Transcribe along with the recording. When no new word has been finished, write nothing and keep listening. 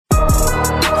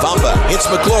Hits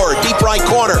McClure, deep right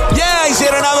corner. Yeah, he's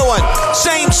hit another one.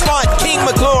 Same spot. King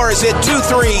McClure has hit 2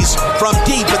 threes from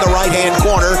deep in the right-hand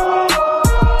corner.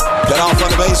 Cut off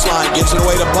on the baseline, gives it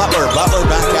away to Butler. Butler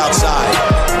back outside.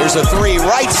 Here's a 3,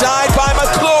 right side by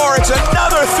McClure. It's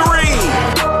another 3.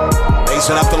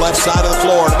 Pacing up the left side of the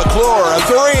floor to McClure, a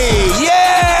 3.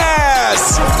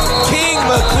 Yes! King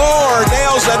McClure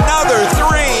nails another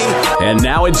 3. And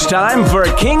now it's time for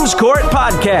a King's Court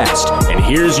podcast. And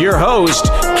here's your host,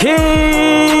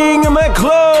 King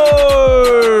McClure.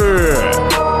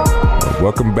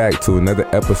 Welcome back to another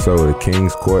episode of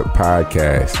King's Court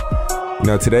podcast. You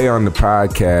know, today on the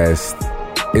podcast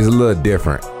is a little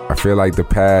different. I feel like the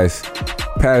past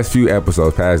few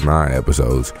episodes, past 9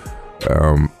 episodes,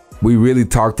 we really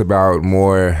talked about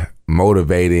more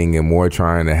motivating and more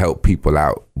trying to help people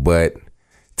out. But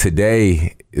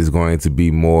today is going to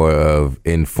be more of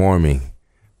informing,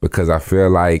 because I feel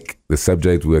like the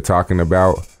subject we're talking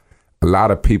about, a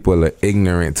lot of people are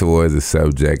ignorant towards the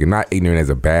subject, and not ignorant as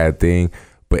a bad thing,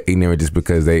 but ignorant just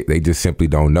because they just simply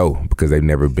don't know, because they've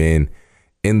never been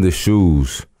in the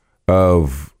shoes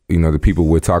of, you know, the people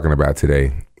we're talking about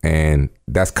today. And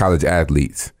that's college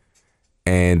athletes.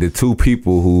 And the 2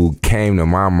 people who came to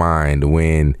my mind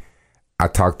when we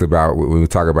talk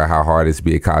about how hard it is to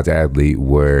be a college athlete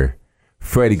were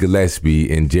Freddie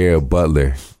Gillespie and Jared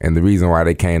Butler. And the reason why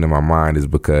they came to my mind is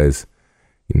because,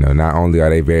 you know, not only are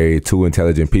they 2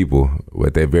 intelligent people,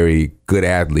 but they're very good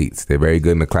athletes. They're very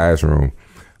good in the classroom,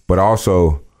 but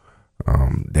also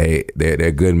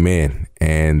they're good men,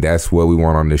 and that's what we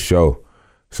want on this show.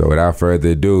 So without further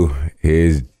ado,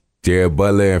 here's Jared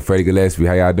Butler and Freddie Gillespie.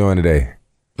 How y'all doing today?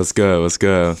 What's good? What's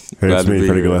good? Hey, it's me,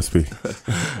 Freddie Gillespie.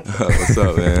 What's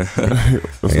up, man?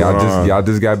 Y'all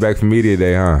just got back from media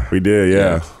day, huh? We did,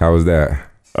 yeah. How was that?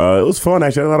 It was fun,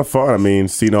 actually. I had a lot of fun. I mean,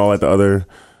 seeing all the other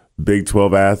Big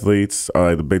 12 athletes,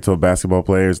 the Big 12 basketball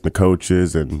players, and the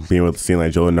coaches, and being able to see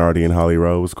Joe Nardi and Holly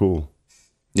Rowe was cool.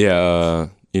 Yeah,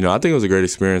 you know, I think it was a great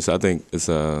experience. I think it's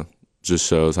just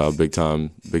shows how big time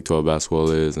Big 12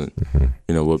 basketball is, and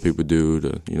you know what people do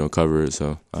to, you know, cover it.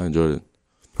 So I enjoyed it.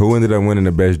 Who ended up winning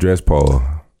the best dress poll?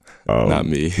 Not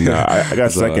me. Nah, I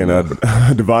got second.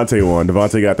 Devontae won.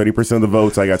 Devontae got 30% of the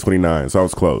votes. I got 29, so I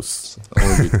was close.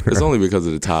 It's only because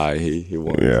of the tie he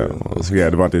won. Yeah,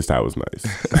 Devontae's tie was nice.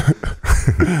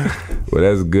 Well,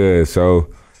 that's good. So,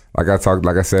 like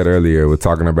I said earlier, we're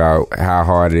talking about how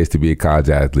hard it is to be a college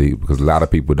athlete, because a lot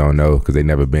of people don't know, because they've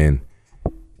never been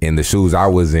in the shoes I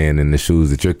was in and the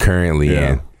shoes that you're currently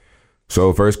in.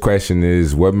 So first question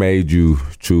is, what made you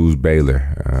choose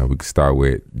Baylor? We can start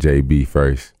with JB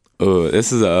first.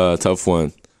 This is a tough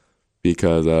one,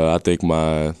 because I think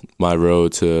my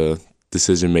road to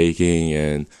decision making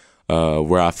and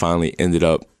where I finally ended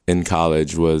up in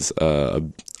college was a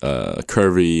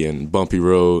curvy and bumpy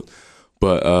road.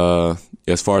 But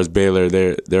as far as Baylor,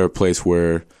 they're a place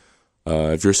where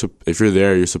if you're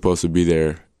there, you're supposed to be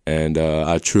there, and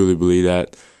I truly believe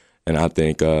that. And I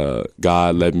think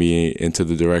God led me into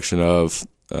the direction of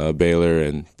Baylor,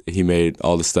 and He made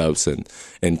all the steps and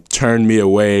turned me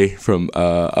away from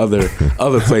other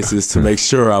places to make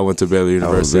sure I went to Baylor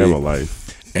University. Alabama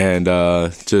life. And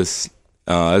it's just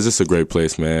a great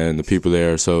place, man. The people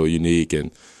there are so unique,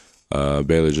 and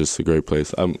Baylor's just a great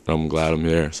place. I'm glad I'm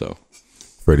there. So.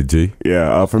 Freddie G.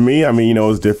 Yeah, for me, I mean, you know, it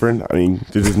was different. I mean,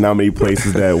 there's just not many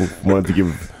places that wanted to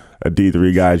give a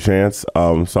D3 guy a chance.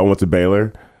 So I went to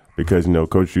Baylor, because, you know,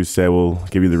 Coach Drew said, we'll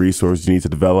give you the resources you need to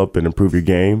develop and improve your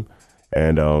game.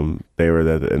 And they were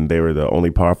the only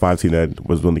Power 5 team that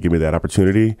was willing to give me that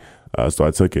opportunity. So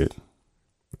I took it.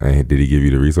 And did he give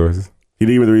you the resources? He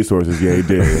did give me the resources. Yeah, he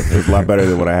did. It was a lot better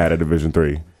than what I had at Division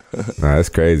III. Nah, that's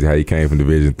crazy how you came from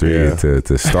Division III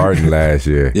to starting last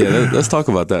year. Yeah, let's talk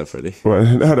about that, Freddie. Well,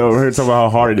 no, we're here to talk about how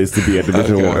hard it is to be at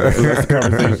Division I. That's the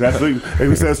conversation.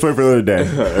 We said a story for another day.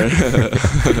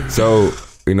 So,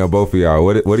 you know, both of y'all,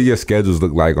 what do your schedules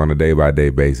look like on a day-by-day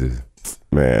basis?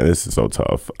 Man, this is so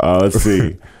tough. Let's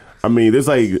see. I mean, there's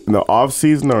like in the off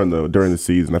season or during the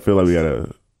season. I feel like we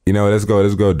gotta. You know, let's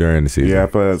go during the season. Yeah, I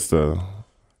feel like that's the.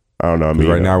 I don't know. I mean,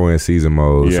 right now we're in season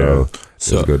mode, so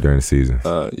let's go during the season.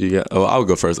 I'll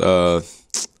go first.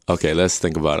 Okay, let's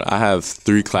think about it. I have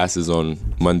 3 classes on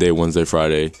Monday, Wednesday,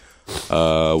 Friday.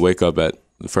 Wake up at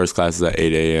the first class is at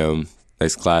 8 a.m.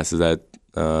 Next class is at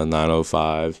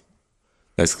 9:05.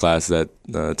 Next class is at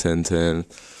 10:10.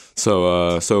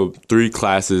 So 3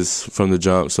 classes from the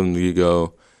jump, from the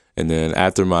get-go. And then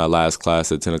after my last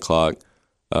class at 10 o'clock,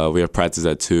 we have practice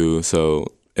at 2.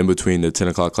 So in between the 10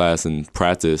 o'clock class and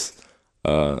practice,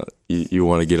 you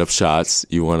want to get up shots.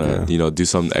 You want to, do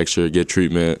something extra, get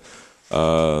treatment.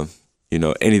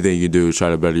 Anything you do, try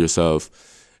to better yourself.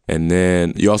 And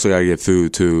then you also got to get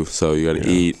food too. So you got to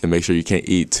eat and make sure you can't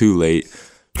eat too late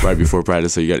right before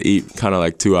practice. So you got to eat kind of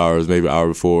like 2 hours, maybe an hour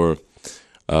before.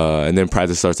 And then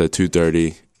practice starts at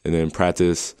 2:30. And then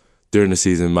practice during the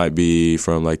season might be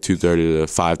from like 2:30 to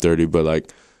 5:30. But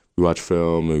like we watch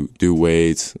film, we do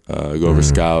weights, go over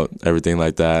scout, everything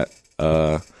like that.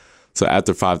 So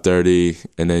after 5:30,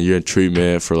 and then you're in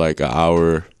treatment for like an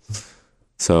hour.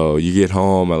 So you get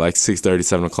home at like 6:30,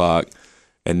 7 o'clock.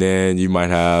 And then you might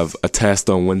have a test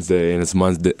on Wednesday, and it's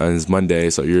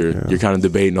Monday, so you're kind of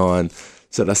debating on,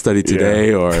 should I study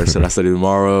today or should I study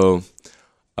tomorrow?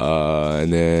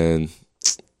 And then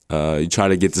you try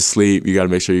to get to sleep. You got to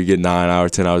make sure you get 9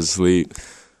 hours, 10 hours of sleep.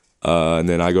 And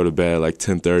then I go to bed like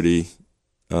 10:30,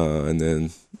 and then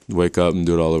wake up and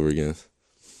do it all over again.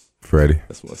 Freddie,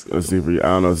 that's what's let's see for you.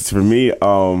 I don't know. For me,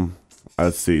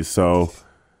 let's see. So.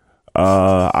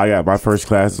 I got my first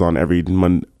class is on every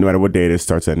Monday, no matter what day it is,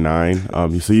 starts at 9.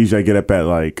 So usually I get up at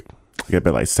like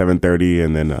 7:30,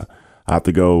 and then I have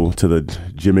to go to the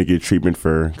gym and get treatment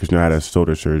because I had a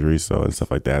shoulder surgery, and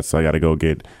stuff like that. So I got to go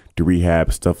do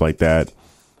rehab, stuff like that.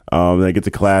 Then I get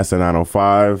to class at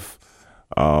 9:05,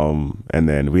 and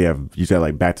then we usually have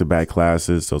like back-to-back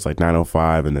classes. So it's like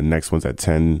 9:05, and the next one's at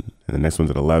 10, and the next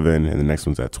one's at 11, and the next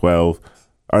one's at 12.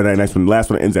 Or the last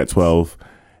one ends at 12.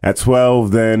 At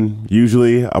 12, then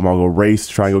usually I'm gonna go race,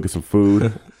 try and go get some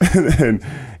food. And then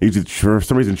for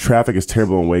some reason traffic is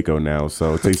terrible in Waco now,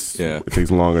 so it takes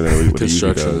longer than what it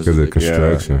usually does. Because of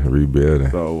construction, rebuilding.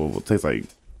 So it takes and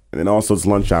then also it's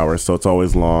lunch hour, so it's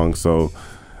always long. So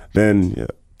then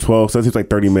 12, so it takes like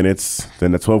 30 minutes.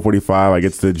 Then at 12:45, I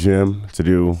get to the gym to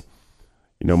do,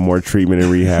 more treatment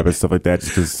and rehab and stuff like that.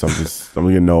 Just because I'm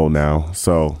getting old now,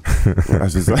 so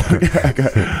I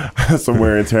got some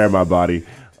wear and tear in my body.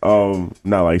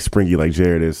 Not like springy like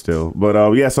Jared is still, but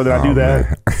so then I do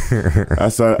that.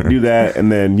 So I do that,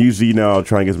 and then usually I'll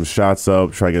try and get some shots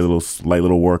up, try and get a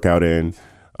little workout in,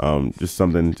 just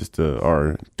something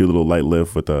or do a little light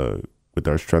lift with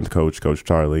our strength coach, Coach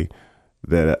Charlie.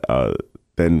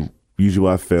 Then usually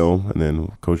I film, and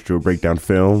then Coach Drew will break down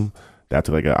film. That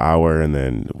took like an hour, and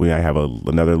then we might have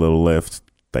another little lift.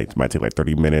 Like might take like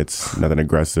 30 minutes, nothing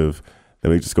aggressive.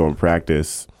 Then we just go and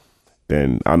practice.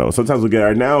 Then I don't know. Sometimes we get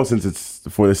out now since it's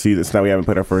before the season. So now we haven't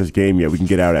played our first game yet. We can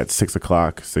get out at 6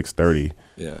 o'clock, 6:30.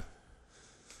 Yeah.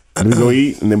 And we go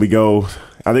eat, and then we go.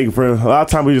 I think for a lot of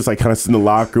time we just like kind of sit in the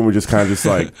locker room. We just kind of just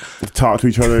like talk to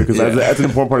each other because that's an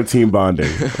important part of team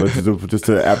bonding. Just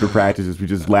after practices, we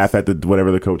just laugh at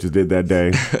whatever the coaches did that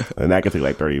day, and that can take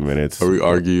like 30 minutes. Or we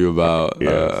argue about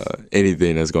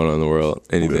anything that's going on in the world,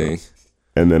 anything.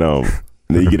 Yeah. And then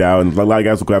you get out, and a lot of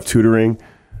guys will go have tutoring.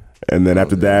 And then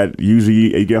after that,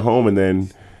 usually you get home, and then,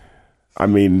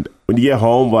 when you get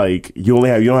home, like you don't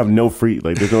have no free,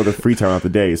 like there's no other free time out the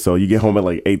day. So you get home at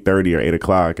like 8:30 or 8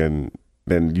 o'clock, and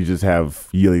then you just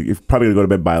you're probably gonna go to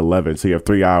bed by 11. So you have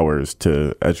 3 hours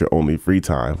as your only free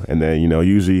time. And then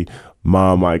usually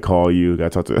mom might call you,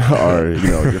 got to talk to, or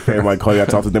your family might call you, got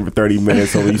to talk to them for 30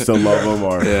 minutes, so you still love them,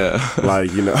 or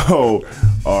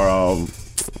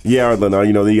or then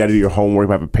you got to do your homework,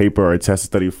 have a paper or a test to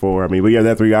study for. But you have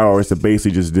that 3 hours to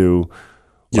basically just do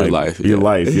your life. Your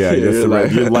life, yeah.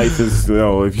 Your life is,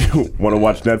 if you want to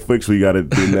watch Netflix, we got to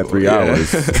do in that 3 hours.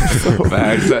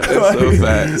 Facts. That's so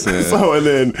facts, man. So, and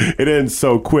then it ends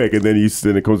so quick, and then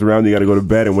it comes around, you got to go to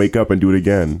bed and wake up and do it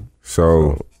again.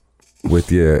 So,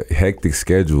 with your hectic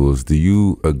schedules, do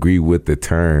you agree with the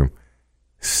term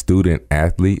student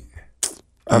athlete?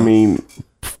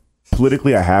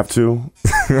 Politically, I have to.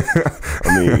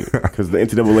 Because the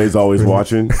NCAA is always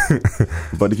watching.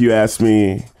 But if you ask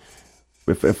me,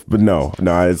 but no,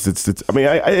 it's.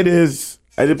 It is.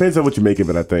 It depends on what you make of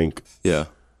it. I think. Yeah.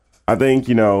 I think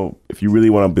if you really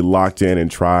want to be locked in and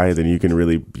try, then you can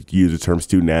really use the term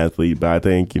student athlete. But I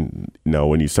think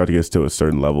when you start to get to a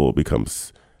certain level, it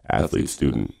becomes athlete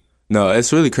student. No,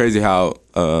 it's really crazy how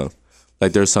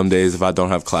there's some days if I don't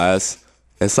have class.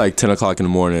 It's like 10 o'clock in the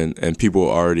morning, and people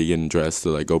are already getting dressed to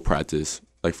like go practice,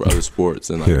 like for other sports,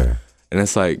 and and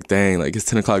it's like, dang, like it's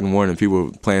 10 o'clock in the morning,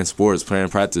 people playing sports, playing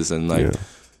practice, and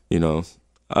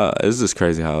it's just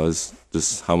crazy how it's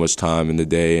just how much time in the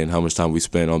day and how much time we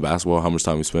spend on basketball, how much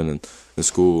time we spend in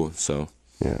school. So,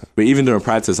 but even during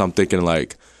practice, I'm thinking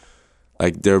like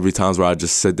there'll be times where I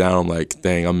just sit down, I'm like,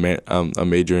 dang, I'm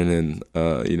majoring in,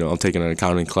 I'm taking an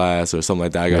accounting class or something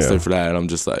like that. I got to study for that, and I'm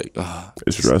just like,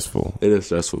 it's stressful. It is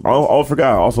stressful. I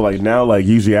forgot. Also, like now, like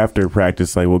usually after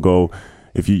practice, like we'll go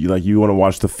if you want to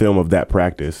watch the film of that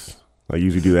practice. I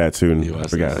usually do that too. And I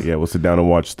forgot. Yeah, we'll sit down and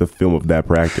watch the film of that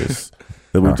practice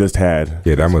that we just had.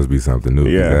 Yeah, that must be something new.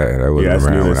 Yeah, that wasn't that's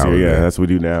around new when this I was year. Yeah, there. that's what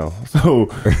we do now.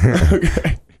 So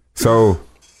okay. So,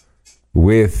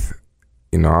 with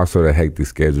also the hectic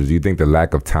schedules, do you think the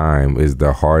lack of time is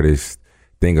the hardest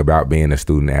thing about being a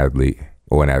student athlete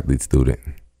or an athlete student?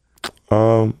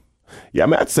 Yeah, I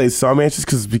mean, I'd say so. I mean, it's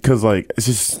just because like it's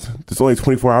just there's only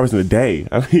 24 hours in a day.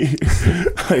 I mean,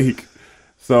 like.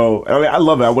 So, I mean, I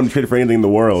love it. I wouldn't trade it for anything in the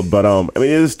world. But, I mean, it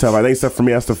is tough. I think stuff for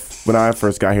me, when I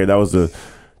first got here, that was the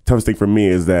toughest thing for me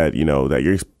is that,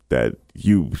 that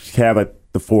you have like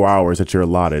the 4 hours that you're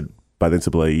allotted by the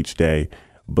NCAA each day.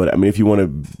 But, I mean, if you want to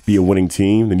be a winning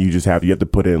team, then you have to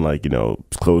put in like,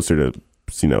 closer to,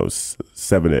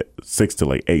 6 to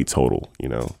like 8 total,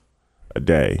 a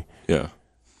day. Yeah.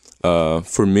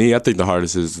 For me, I think the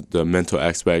hardest is the mental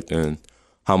aspect and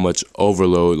how much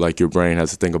overload like your brain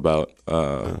has to think about.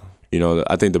 I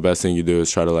think the best thing you do is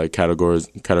try to like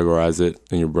categorize it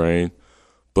in your brain.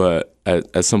 But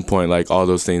at some point, like all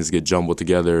those things get jumbled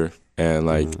together and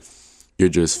like you're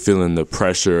just feeling the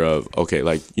pressure of, okay,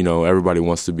 like, everybody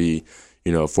wants to be, a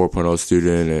 4.0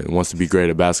 student and wants to be great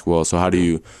at basketball. So how do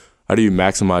you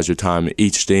maximize your time in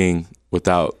each thing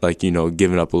without like,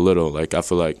 giving up a little? Like I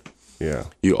feel like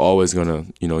you're always gonna,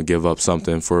 give up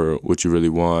something for what you really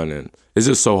want, and it's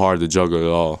just so hard to juggle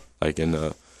it all, like and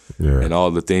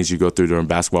all the things you go through during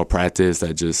basketball practice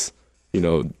that just,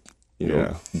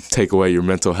 take away your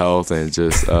mental health and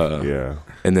just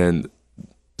and then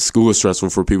school is stressful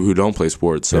for people who don't play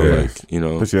sports, so like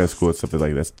especially at school, it's something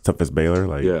like that's tough as Baylor,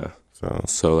 like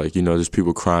So like just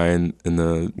people crying in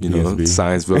the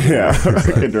science building,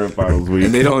 during finals week,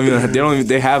 and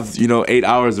they have 8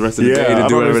 hours the rest of the day to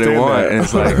do whatever they want, and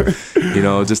it's like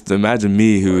just imagine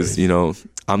me who's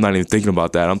I'm not even thinking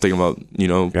about that. I'm thinking about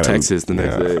Texas the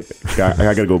next day. I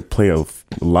gotta go play a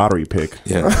lottery pick.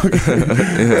 Yeah.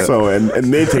 So and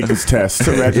then take this test.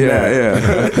 Imagine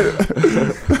that.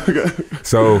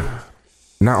 So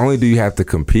not only do you have to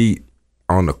compete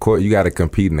on the court, you got to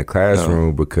compete in the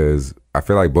classroom because I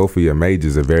feel like both of your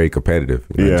majors are very competitive.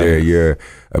 Jerry, you're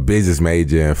a business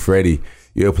major, and Freddie,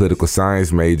 you're a political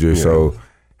science major. Yeah. So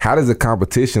how does the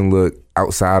competition look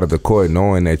outside of the court,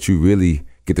 knowing that you really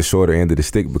get the shorter end of the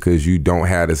stick because you don't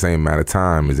have the same amount of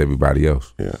time as everybody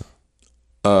else? Yeah.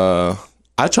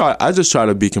 I just try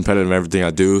to be competitive in everything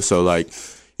I do. So like,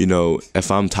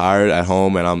 if I'm tired at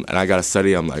home and I gotta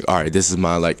study, I'm like, all right, this is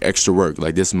my like extra work.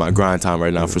 Like this is my grind time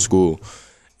right now for school.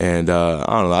 And I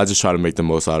don't know, I just try to make the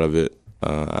most out of it.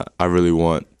 I really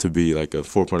want to be like a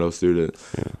 4.0 student,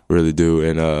 really do.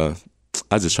 And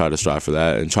I just try to strive for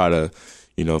that and try to,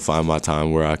 find my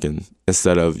time where I can,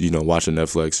 instead of, watching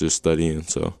Netflix, just studying.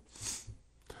 So,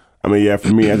 I mean,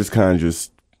 for me,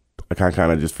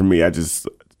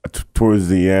 towards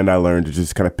the end, I learned to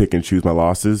just kind of pick and choose my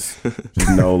losses.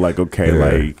 Just know, like, okay,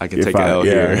 like I can take an L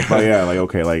here. Like,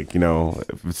 okay, like,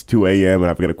 if it's 2 a.m.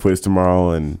 and I've got a quiz tomorrow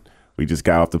and we just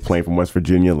got off the plane from West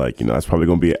Virginia, like, that's probably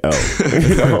gonna be an L.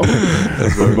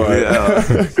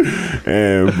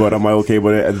 But I'm like, okay,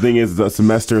 but the thing is, the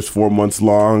semester is 4 months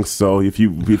long, so if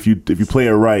you play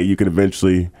it right, you can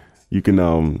eventually you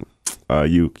can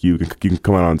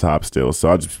come out on top still. So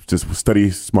I'll just study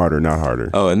smarter, not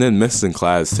harder. Oh, and then missing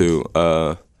class too.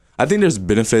 I think there's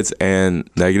benefits and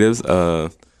negatives.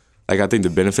 Like I think the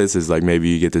benefits is like maybe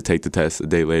you get to take the test a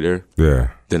day later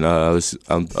than other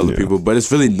people. But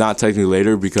it's really not technically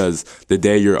later because the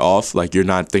day you're off, like you're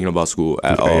not thinking about school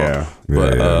at all.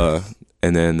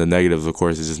 And then the negatives, of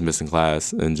course, is just missing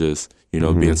class and just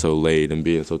being so late and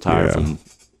being so tired from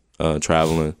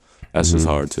traveling. That's just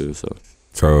hard too.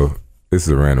 So this is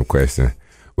a random question,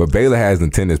 but Baylor has an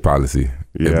attendance policy.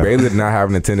 If Baylor did not have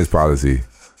an attendance policy,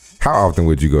 how often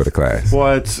would you go to class?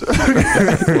 What?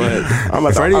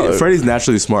 Freddie's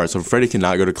naturally smart, so Freddie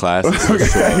cannot go to class.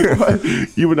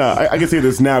 You would not. I can say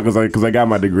this now because I got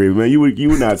my degree. Man, you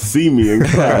would not see me in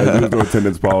class. There's no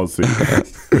attendance policy.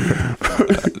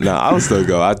 No, I would still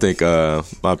go. I think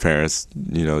my parents,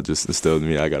 just instilled in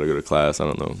me I got to go to class. I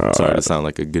don't know. I'm sorry to sound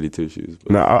like a goody two shoes.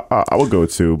 No, I would go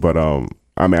too, but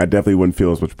I mean, I definitely wouldn't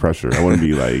feel as much pressure. I wouldn't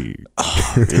be like,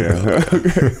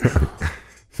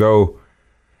 So,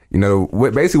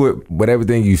 basically with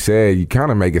everything you said, you kind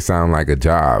of make it sound like a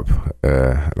job.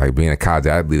 Like being a college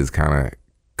athlete is kind of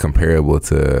comparable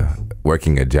to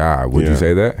working a job. Would you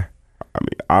say that? I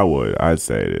mean, I would. I'd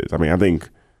say it is. I mean, I think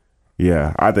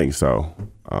so.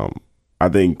 I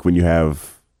think when you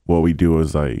have what we do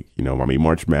is like,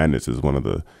 March Madness is one of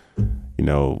the, I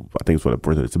think it's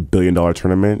it's $1 billion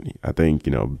tournament. I think,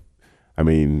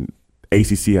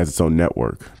 ACC has its own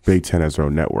network. Big Ten has their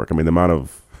own network. I mean, the amount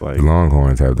of like the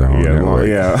Longhorns have their own network.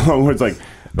 Longhorns like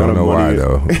don't know why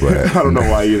though. But I don't know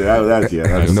why either.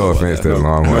 That's no offense to the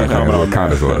Longhorns,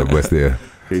 kind of sort of, but still.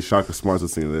 Okay, shock the smarts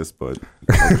listening to this, but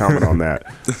I'll comment on that.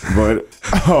 But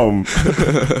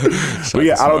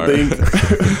yeah,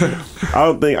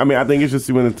 I think it's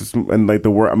just when it's and like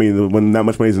the work. I mean, when that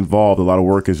much money is involved, a lot of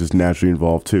work is just naturally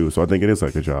involved too. So I think it is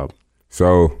like a job.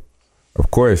 So,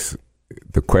 of course,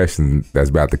 the question that's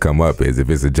about to come up is, if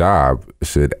it's a job,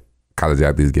 should college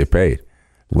athletes get paid?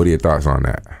 What are your thoughts on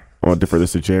that? I'll defer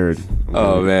this to Jared.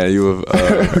 Oh man, you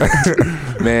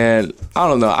have man. I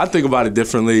don't know. I think about it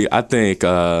differently. I think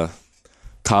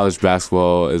college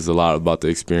basketball is a lot about the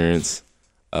experience.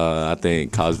 I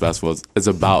think college basketball is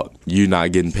about you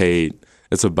not getting paid.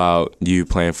 It's about you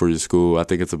playing for your school. I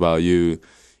think it's about you,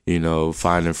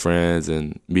 finding friends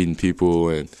and meeting people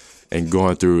and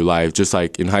going through life, just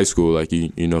like in high school, like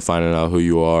finding out who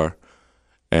you are.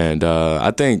 And I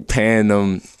think paying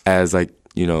them as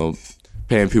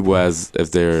paying people as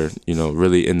if they're,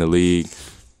 really in the league.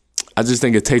 I just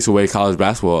think it takes away college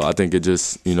basketball. I think it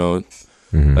just,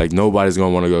 like nobody's going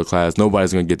to want to go to class.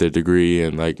 Nobody's going to get their degree.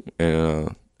 And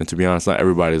and to be honest, not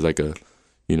everybody's like a,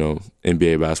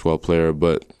 NBA basketball player.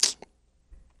 But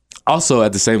also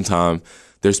at the same time,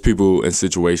 there's people in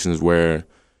situations where,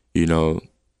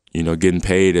 getting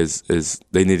paid is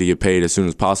they need to get paid as soon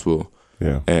as possible.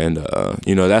 Yeah. And,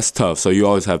 that's tough. So you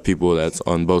always have people that's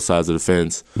on both sides of the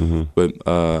fence. Mm-hmm. But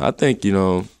I think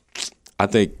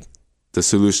the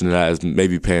solution to that is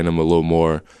maybe paying them a little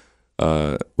more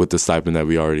with the stipend that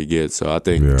we already get. So I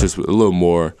think just a little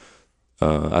more,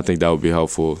 I think that would be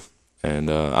helpful.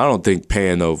 And I don't think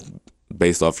paying though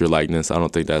based off your likeness, I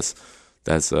don't think that's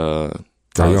you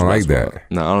don't like that?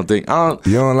 No, I don't think.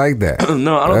 You don't like that?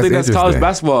 No, I don't think that's college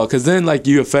basketball, because then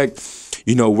you affect,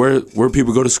 where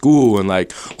people go to school,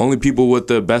 and only people with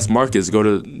the best markets go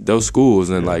to those schools,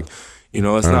 and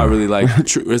it's not really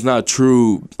it's not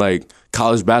true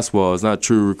college basketball. It's not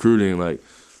true recruiting.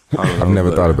 I've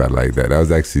never thought about it like that. That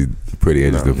was actually a pretty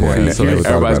interesting point. Yeah, so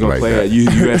everybody's gonna play at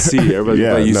USC.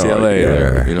 Everybody's gonna play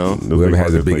at UCLA. Whoever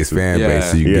has the biggest fan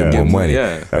base, so you get more money.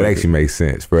 Yeah. That actually makes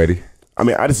sense, Freddie. I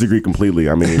mean, I disagree completely.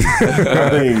 I mean,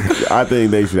 I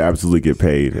think they should absolutely get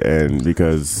paid, and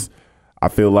because I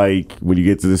feel like when you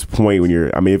get to this point,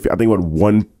 I think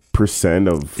 1%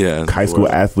 of high school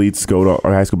athletes or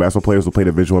high school basketball players will play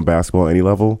Division I basketball at any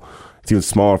level. It's even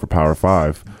smaller for Power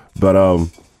 5. But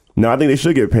no, I think they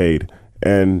should get paid,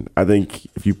 and I think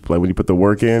if you when you put the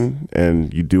work in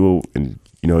and you do, and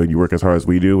you work as hard as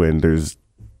we do, and there's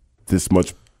this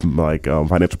much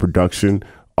financial production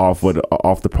off the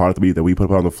product that we put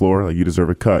on the floor, you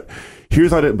deserve a cut.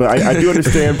 Here's how but I do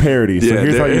understand parity. So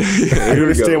here's how I do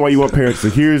understand why you want parity. So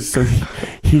here's my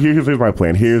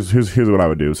plan. Here's what I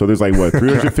would do. So there's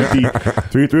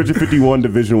 351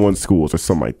 Division I schools or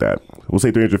something like that. We'll say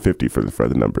 350 for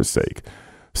the number's sake.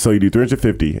 So you do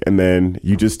 350, and then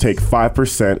you just take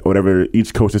 5%, whatever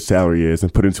each coach's salary is,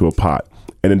 and put it into a pot,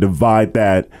 and then divide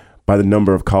that by the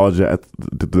number of college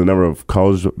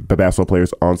basketball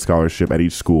players on scholarship at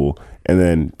each school, and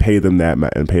then pay them that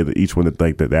and pay each one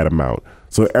that amount.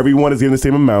 So everyone is getting the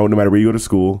same amount no matter where you go to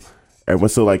school.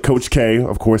 And so Coach K,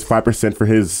 of course, 5% for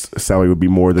his salary would be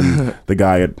more than the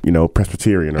guy at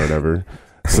Presbyterian or whatever.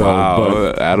 So,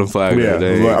 wow, Adam Flagler. Yeah,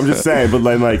 but I'm just saying, but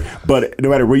no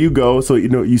matter where you go, so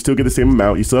you still get the same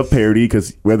amount. You still have parity,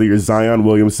 because whether you're Zion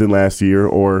Williamson last year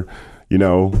or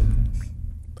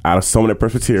out of someone at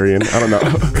Presbyterian, I don't know.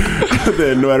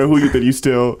 Then no matter who you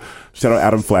still shout out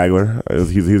Adam Flagler.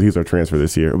 He's our transfer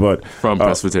this year, but from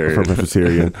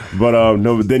Presbyterian. But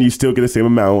no, then you still get the same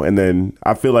amount, and then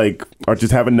I feel or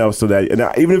just have enough so that, and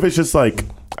even if it's just I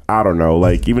don't know,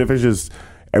 even if it's just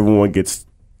everyone gets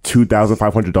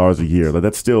 $2,500 a year,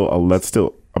 that's still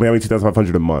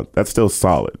 $2,500 a month. That's still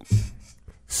solid.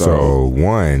 So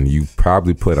one, you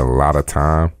probably put a lot of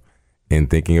time in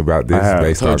thinking about this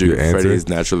based off your answer. Freddie is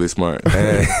naturally smart.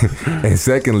 And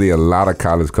secondly, a lot of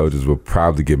college coaches will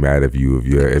probably get mad at you if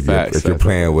your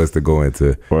plan was to go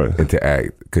into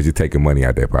act, because you're taking money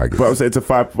out their pocket. But I would say it's a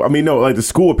 5. I mean, no, the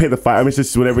school would pay the 5. I mean, it's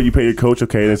just whenever you pay your coach,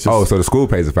 okay. It's just, so the school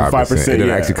pays the 5%. It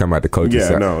didn't actually come out the coach's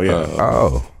side.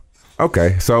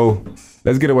 Okay. So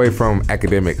let's get away from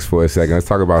academics for a second. Let's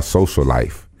talk about social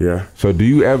life. Yeah. So do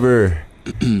you ever,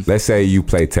 let's say you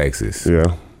play Texas.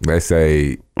 Yeah. Let's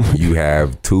say you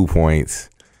have 2 points.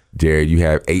 Jared, you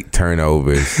have 8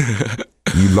 turnovers.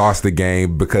 You lost the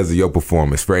game because of your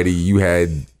performance. Freddie, you had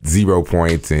 0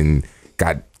 points and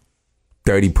got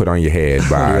 30 put on your head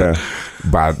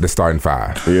by the starting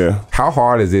 5. Yeah. How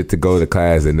hard is it to go to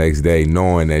class the next day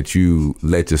knowing that you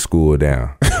let your school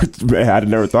down? Man, I'd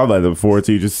never thought about it before. I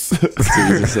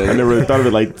never really thought of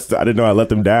it I didn't know I let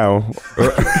them down.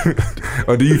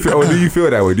 Or do you feel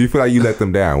that way? Do you feel like you let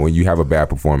them down when you have a bad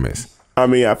performance? I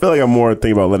mean, I feel like I'm more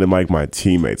thinking about letting my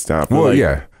teammates down.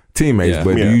 Teammates,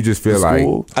 but do you just feel like,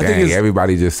 dang,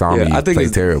 everybody just saw me play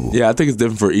terrible? Yeah, I think it's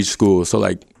different for each school. So,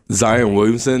 like, Zion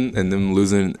Williamson and them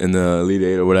losing in the Elite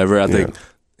Eight or whatever, I think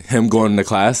him going to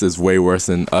class is way worse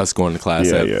than us going to class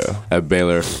at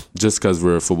Baylor, just because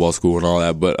we're a football school and all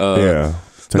that. But,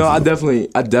 no, I definitely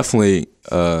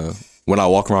when I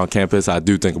walk around campus, I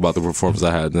do think about the performance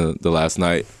I had the last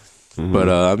night. Mm-hmm. But,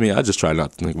 I mean, I just try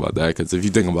not to think about that, because if you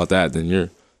think about that, then you're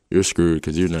screwed,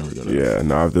 because you're never going to. Yeah,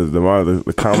 no,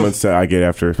 the comments that I get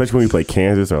after, especially when we play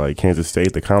Kansas or like Kansas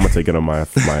State, the comments I get on my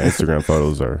Instagram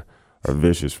photos are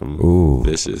vicious.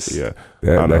 Vicious. Yeah.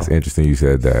 That's interesting you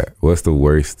said that. What's the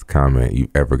worst comment you've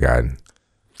ever gotten?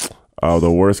 Oh,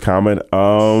 the worst comment?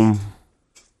 I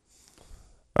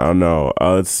don't know.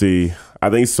 Let's see. I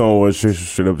think someone was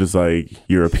straight up just like,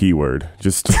 you're a P word.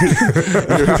 Just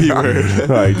you're a P word.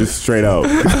 Like, just straight up.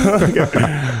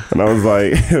 And I was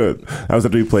like, I was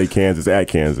after we played Kansas at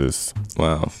Kansas.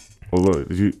 Wow. Well, look,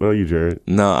 you, Jared?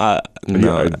 No, you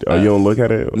don't look at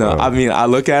it? No, I mean, I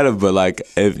look at it, but like,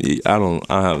 I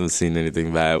haven't seen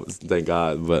anything bad, thank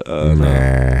God. But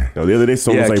no, the other day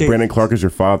someone was like, Brandon Clark is your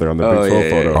father on the Big 12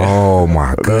 photo. Oh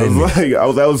my goodness!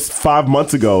 That was 5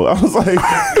 months ago. I was like,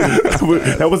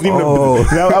 that wasn't even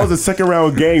that was a second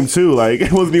round game too. Like,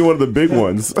 it wasn't even one of the big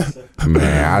ones.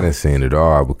 Man, I didn't see it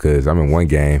all, because I'm in one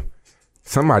game.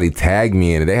 Somebody tagged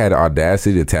me in it. They had the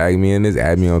audacity to tag me in this,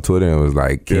 add me on Twitter, and it was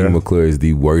like, King McClure is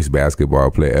the worst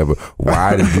basketball player ever.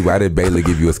 Why did Baylor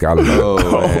give you a scholarship? Oh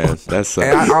man, that's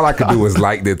and all I could do was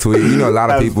like the tweet. You know, a lot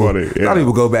of people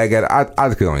go back at it.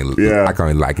 I can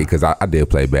only like it because I did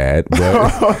play bad, but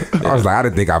I was like, I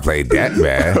didn't think I played that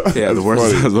bad. Yeah, the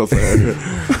worst basketball player.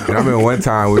 And I remember one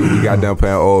time we got done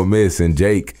playing Ole Miss, and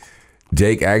Jake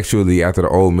actually, after the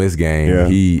Ole Miss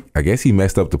game, I guess he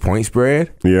messed up the point spread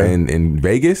in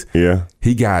Vegas. Yeah.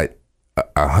 He got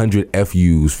 100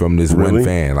 FUs from this one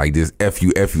fan, like this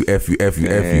FU.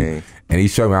 And he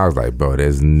showed me, I was like, bro,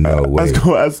 there's no way.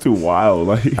 That's too wild.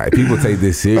 Like people take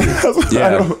this serious. So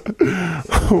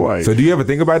do you ever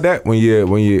think about that when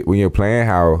you're playing,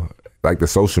 how like the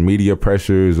social media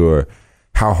pressures, or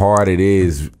how hard it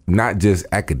is, not just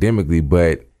academically,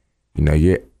 but you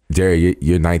know, Jerry,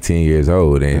 you're 19 years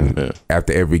old, and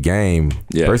after every game,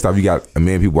 first off, you got a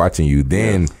million people watching you.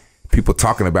 Then people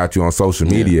talking about you on social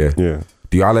media. Yeah.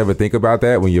 Do y'all ever think about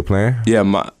that when you're playing? Yeah,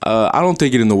 I don't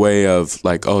think it in the way of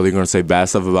like, oh, they're gonna say bad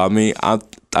stuff about me. I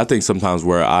think sometimes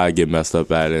where I get messed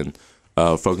up at and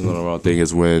focus on the wrong thing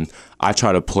is when I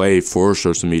try to play for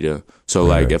social media. So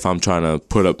like, if I'm trying to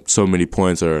put up so many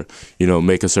points, or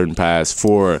make a certain pass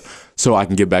so I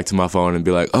can get back to my phone and be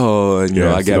like, oh, and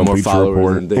I get more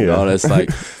followers and all that's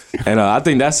like, and I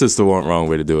think that's just the wrong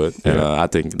way to do it. And I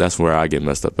think that's where I get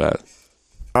messed up at.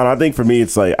 And I think for me,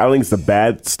 it's like, I don't think it's the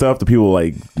bad stuff, the people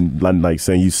like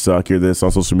saying you suck, you're this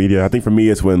on social media. I think for me,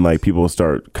 it's when like people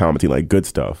start commenting like good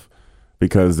stuff,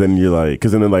 because then you're like,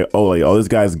 because then they're like, oh, this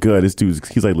guy's good, this dude's,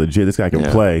 he's like legit, this guy can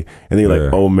play, and then you're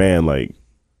like, oh man, like,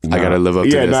 I gotta live up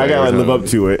to it. I gotta live up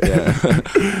to it.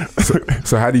 Yeah.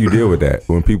 so how do you deal with that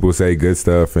when people say good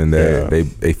stuff and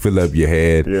they fill up your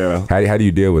head? Yeah. How do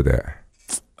you deal with that?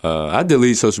 I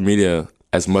delete social media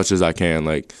as much as I can.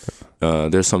 Like,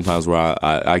 there's sometimes where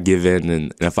I give in,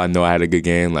 and if I know I had a good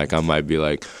game, like I might be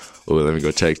like, oh, let me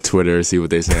go check Twitter, see what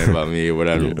they're saying about me or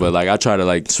whatever. But like, I try to,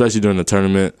 like, especially during the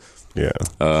tournament,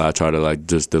 I try to like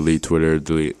just delete Twitter,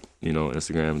 delete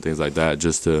Instagram, things like that,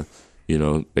 just to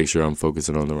make sure I'm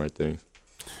focusing on the right thing.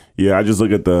 Yeah, I just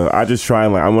look at I just try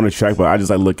and like, I want to check, but I just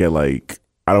like look at like,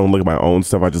 I don't look at my own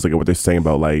stuff. I just look at what they're saying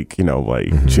about like,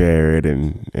 Jared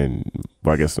and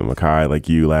well, I guess Makai, like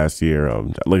you last year. I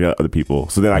look at other people.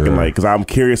 So then I can like, because I'm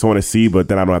curious, I want to see, but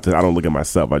then I don't look at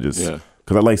myself. I just,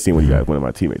 because I like seeing when one of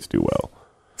my teammates do well.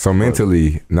 So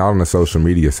mentally, not on the social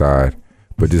media side,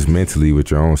 but just mentally with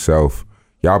your own self,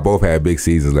 y'all both had big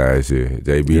seasons last year.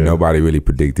 JB, nobody really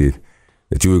predicted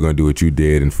that you were going to do what you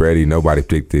did, and Freddie, nobody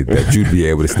predicted that you'd be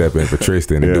able to step in for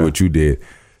Tristan and do what you did.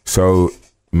 So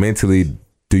mentally,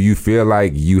 do you feel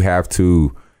like you have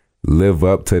to live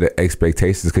up to the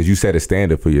expectations? Because you set a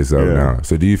standard for yourself now.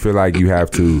 So do you feel like you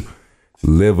have to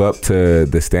live up to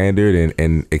the standard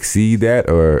and exceed that,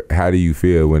 or how do you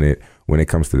feel when it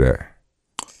comes to that?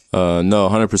 No,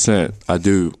 100%. I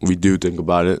do. We do think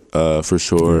about it for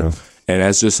sure. Yeah. And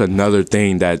that's just another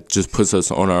thing that just puts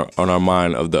us on our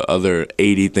mind of the other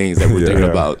 80 things that we're thinking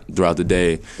about throughout the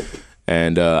day.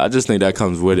 And I just think that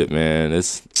comes with it, man.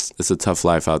 It's a tough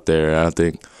life out there. I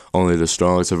think only the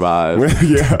strong survive.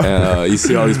 And, you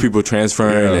see all these people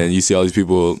transferring, and you see all these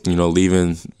people,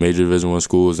 leaving major Division I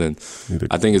schools. And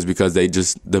I think it's because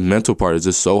the mental part is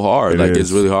just so hard.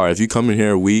 It's really hard. If you come in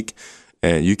here a week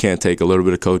And you can't take a little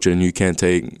bit of coaching. You can't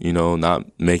take, not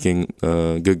making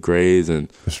good grades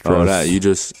and all that. You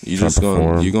just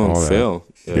gonna fail.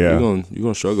 You're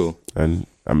gonna struggle. And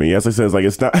I mean, as I said,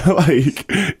 it's not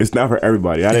it's not for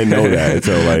everybody. I didn't know that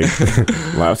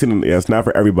until I've seen. Yeah, it's not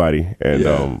for everybody.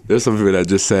 And there's some people that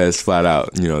just says flat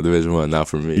out, Division I, not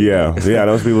for me. Yeah,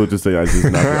 those people just say I just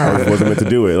wasn't meant to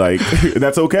do it. Like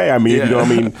that's okay. I mean, you know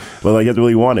what I mean, but like you have to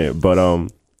really want it. But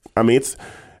I mean,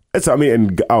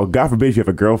 and God forbid if you have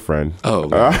a girlfriend. Oh,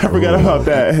 I forgot about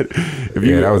that.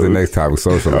 That was the next topic,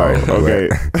 social life. Okay,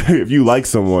 if you like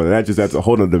someone, that's a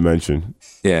whole other dimension.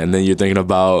 Yeah, and then you're thinking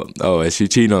about, is she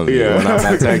cheating on me when I'm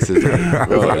at Texas?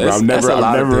 Bro, I'm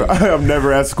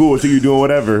never at school, so you doing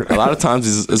whatever. A lot of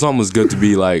times it's almost good to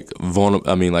be like vulnerable.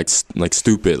 I mean, like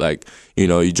stupid. Like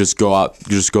you just go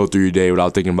through your day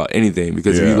without thinking about anything,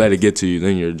 because if you let it get to you,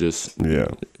 then you're just you're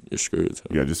screwed. So.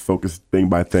 Yeah, just focus thing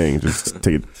by thing, just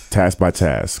take it task by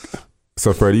task.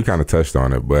 So Freddie, you kind of touched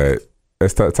on it, but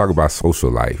let's talk about social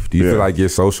life. Do you feel like your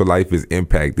social life is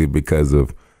impacted because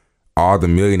of all the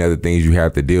million other things you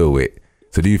have to deal with?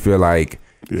 So do you feel like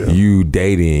you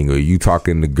dating or you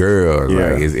talking to girls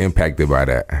is impacted by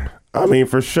that? I mean,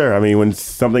 for sure. I mean, when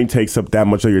something takes up that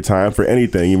much of your time for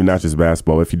anything, even not just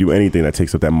basketball, if you do anything that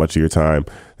takes up that much of your time,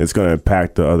 it's going to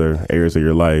impact the other areas of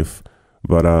your life.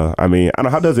 But I mean, I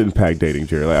don't know, how does it impact dating,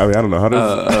 Jared? Like, I mean, I don't know, how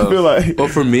does I feel like? Well,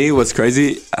 for me, what's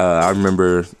crazy, I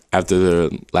remember after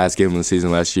the last game of the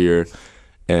season last year,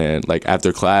 and like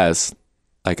after class,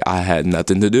 like I had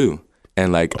nothing to do,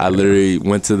 and like I literally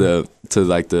went to the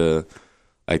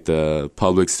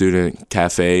public student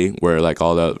cafe where like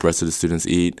all the rest of the students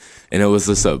eat, and it was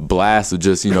just a blast of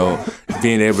just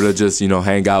being able to just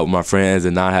hang out with my friends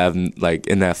and not have like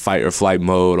in that fight or flight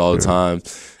mode all the time,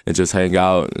 and just hang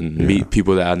out and meet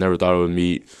people that I never thought I would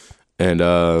meet. And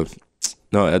no,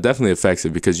 it definitely affects it,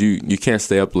 because you can't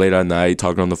stay up late at night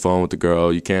talking on the phone with the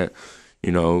girl. You can't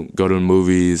go to the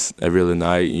movies every other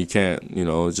night. You can't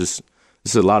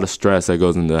it's a lot of stress that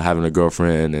goes into having a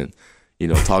girlfriend, and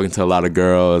talking to a lot of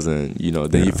girls, and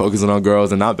then you focusing on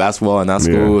girls and not basketball and not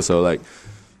school. So like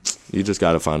you just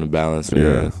got to find a balance.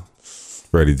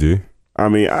 Freddie G. I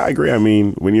mean, I agree. I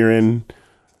mean, when you're in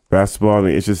basketball, I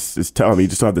mean, it's tough. I mean, you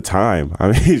just don't have the time.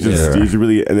 I mean, you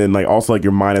really, and then like also like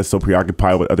your mind is so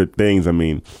preoccupied with other things. I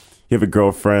mean, you have a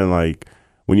girlfriend, like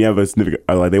when you have a significant,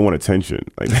 like they want attention,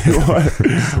 like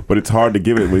but it's hard to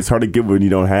give it. It's hard to give when you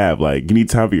don't have. Like you need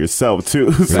time for yourself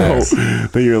too. So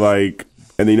then you're like,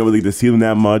 and then you don't really get to see them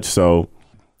that much. So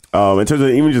in terms of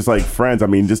even just like friends, I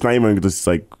mean, just not even just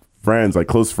like friends, like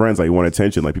close friends, like you want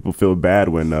attention. Like people feel bad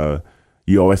when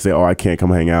you always say, "Oh, I can't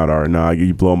come hang out," or "Nah,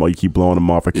 you blow them, you keep blowing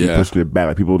them off, or keep pushing it back."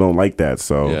 Like people don't like that.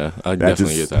 So I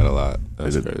definitely get that a lot.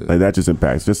 That's crazy. Like that just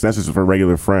impacts. That's just for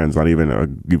regular friends, not even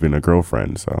a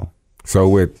girlfriend. So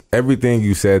with everything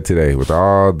you said today, with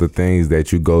all the things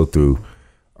that you go through,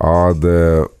 all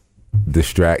the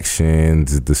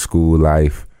distractions, the school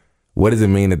life, what does it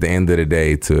mean at the end of the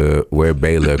day to wear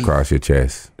Baylor across your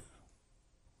chest?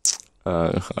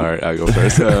 All right, I'll go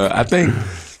first. I think,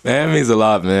 man, it means a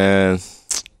lot, man.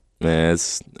 Man,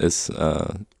 it's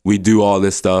we do all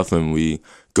this stuff, and we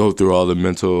go through all the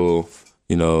mental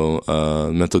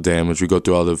damage. We go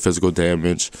through all the physical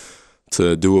damage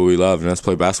to do what we love, and that's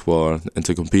play basketball and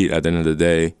to compete at the end of the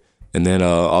day. And then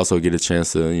also get a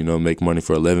chance to, make money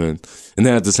for a living. And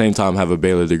then at the same time have a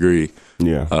Baylor degree.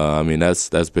 Yeah. I mean, that's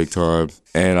big time.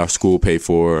 And our school paid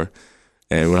for,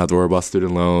 and we don't have to worry about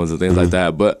student loans and things like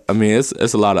that. But, I mean,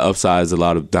 it's a lot of upsides, a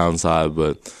lot of downside.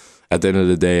 But at the end of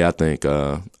the day, I think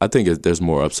there's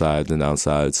more upside than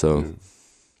downside. So,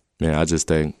 man, I just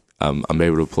think I'm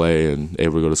able to play and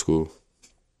able to go to school.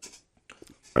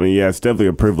 I mean, yeah, it's definitely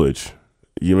a privilege.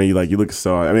 You look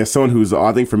so. I mean, as someone who's,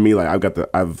 I think for me, like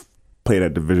I've played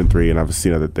at Division III and I've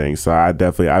seen other things, so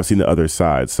I've seen the other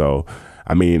side. So,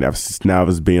 I mean, now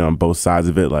as being on both sides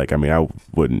of it, like, I mean, I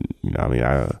wouldn't,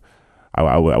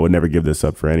 I would never give this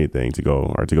up for anything to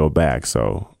go back.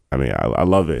 So, I mean, I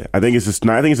love it. I think it's just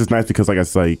nice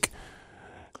because, like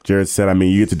Jared said, I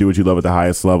mean, you get to do what you love at the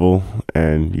highest level,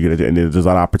 and and there's a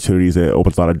lot of opportunities. It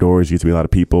opens a lot of doors. You get to meet a lot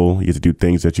of people. You get to do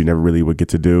things that you never really would get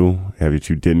to do if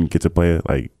you didn't get to play it,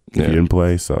 like if you didn't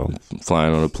play. So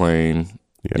flying on a plane,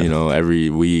 every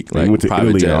week, like went to private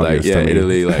Italy jet, August,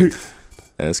 Italy, like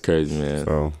that's crazy, man.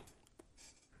 So,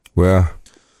 well,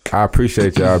 I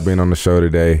appreciate y'all being on the show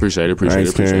today. Appreciate it.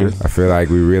 I feel like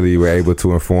we really were able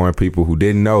to inform people who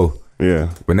didn't know.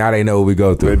 Yeah, but now they know what we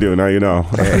go through. They do. Now you know.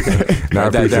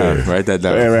 Write that down.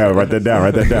 Yeah, write that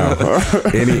down.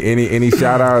 Any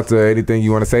shout outs or anything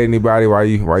you want to say to anybody while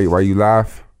you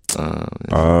live?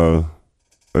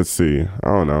 Let's see. I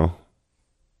don't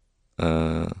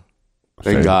know.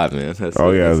 Thank God, man.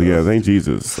 Thank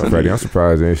Jesus. Freddie, I'm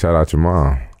surprised they didn't shout out your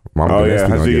mom. Mama Gillespie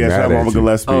gonna get mad at you.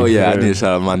 Gillespie. Oh, yeah, I need to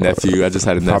shout out my nephew. I just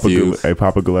had a nephew.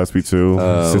 Papa Gillespie, too.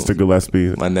 Sister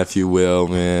Gillespie. My nephew, Will,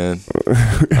 man.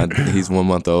 He's 1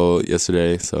 month old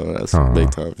yesterday, so that's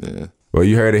big time, yeah. Well,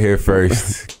 you heard it here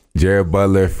first. Jared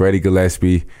Butler, Freddie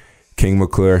Gillespie, King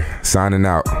McClure, signing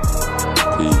out.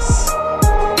 Peace.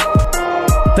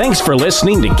 Thanks for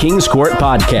listening to King's Court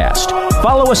Podcast.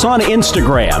 Follow us on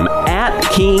Instagram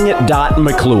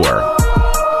 @king.mcclure.